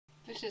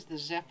This is the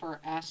Zephyr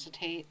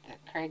Acetate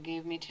that Craig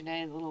gave me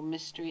today, the little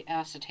Mystery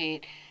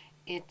Acetate.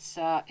 It's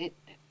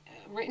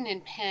written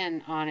in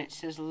pen on it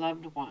says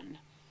loved one.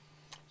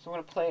 So I'm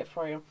going to play it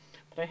for you.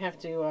 But I have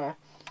to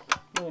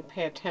really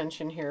pay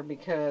attention here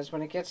because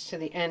when it gets to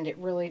the end, it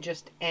really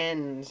just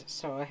ends.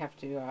 So I have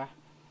to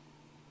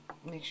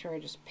make sure I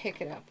just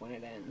pick it up when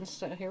it ends.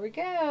 So here we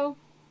go.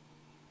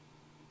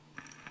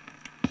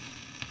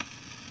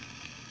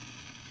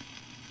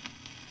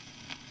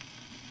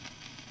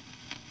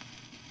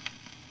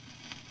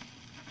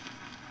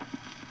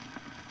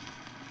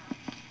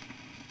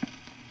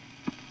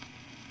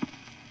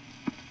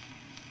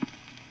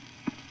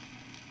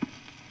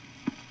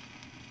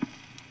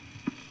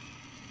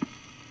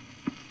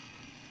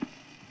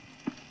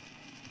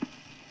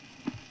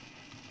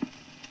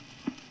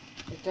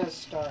 It does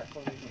start,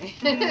 believe me.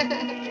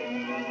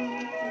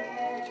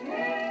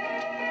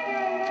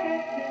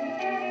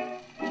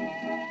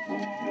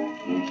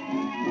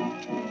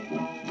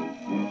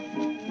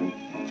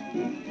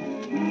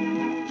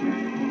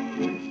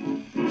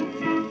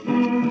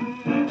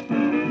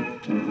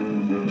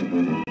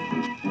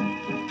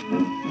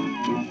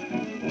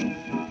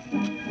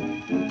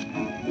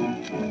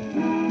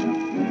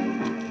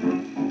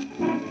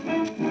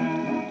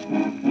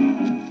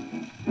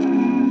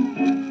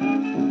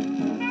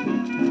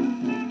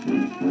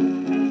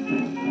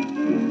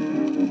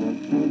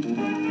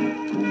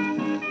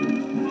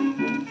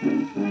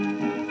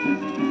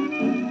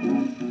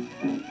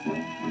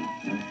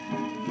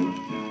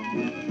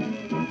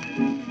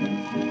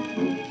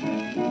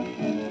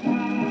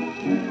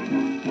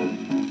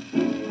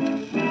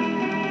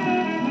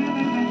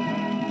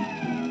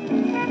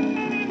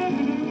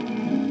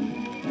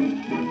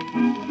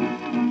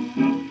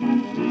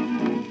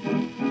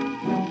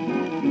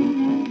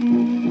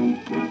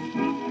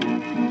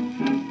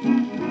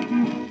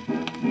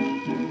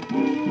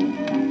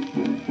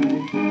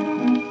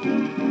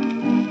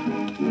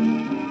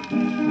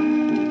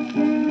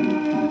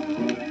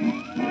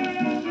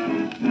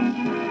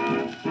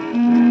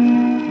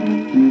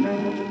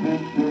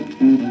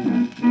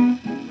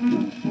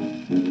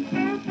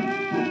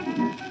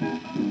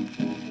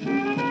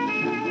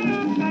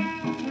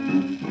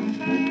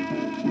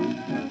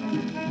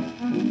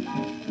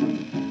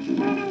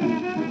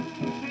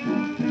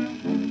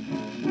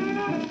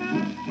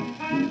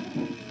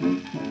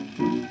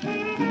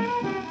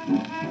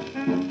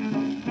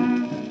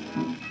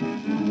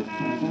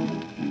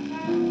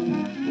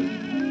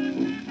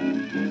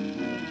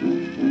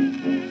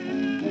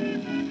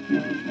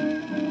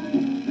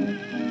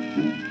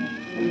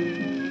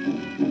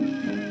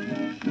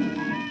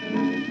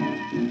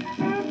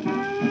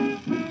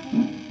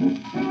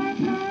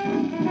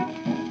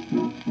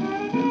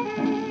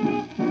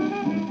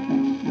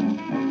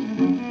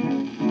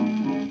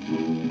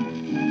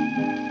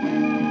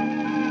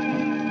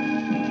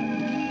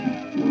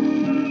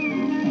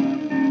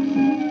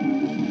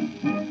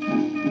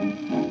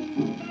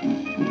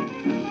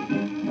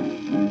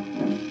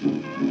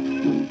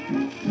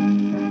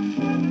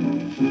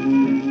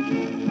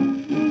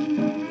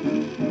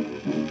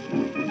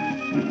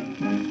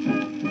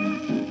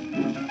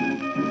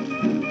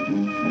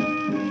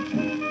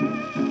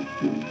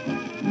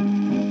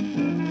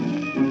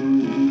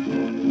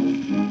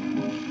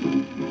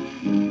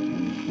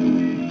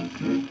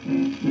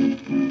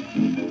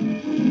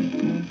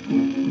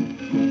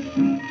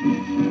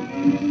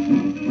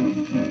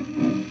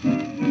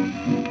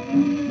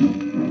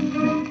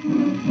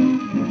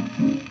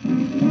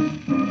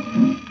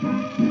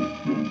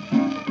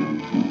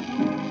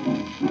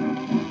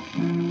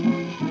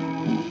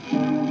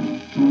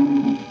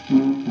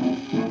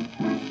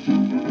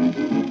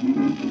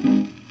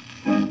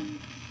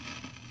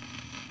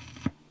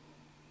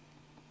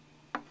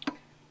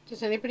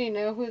 Does anybody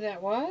know who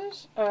that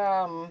was?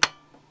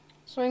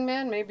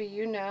 Swingman, maybe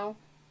you know.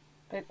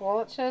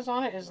 All it says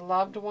on it is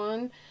loved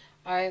one.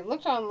 I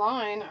looked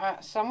online.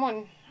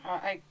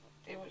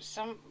 It was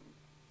some,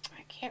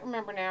 I can't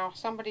remember now.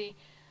 Somebody,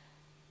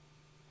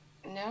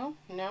 nope.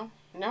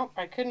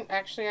 I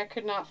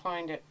could not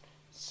find it.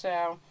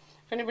 So,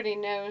 if anybody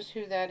knows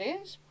who that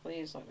is,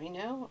 please let me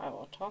know. I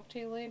will talk to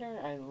you later.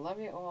 I love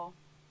you all.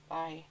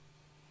 Bye.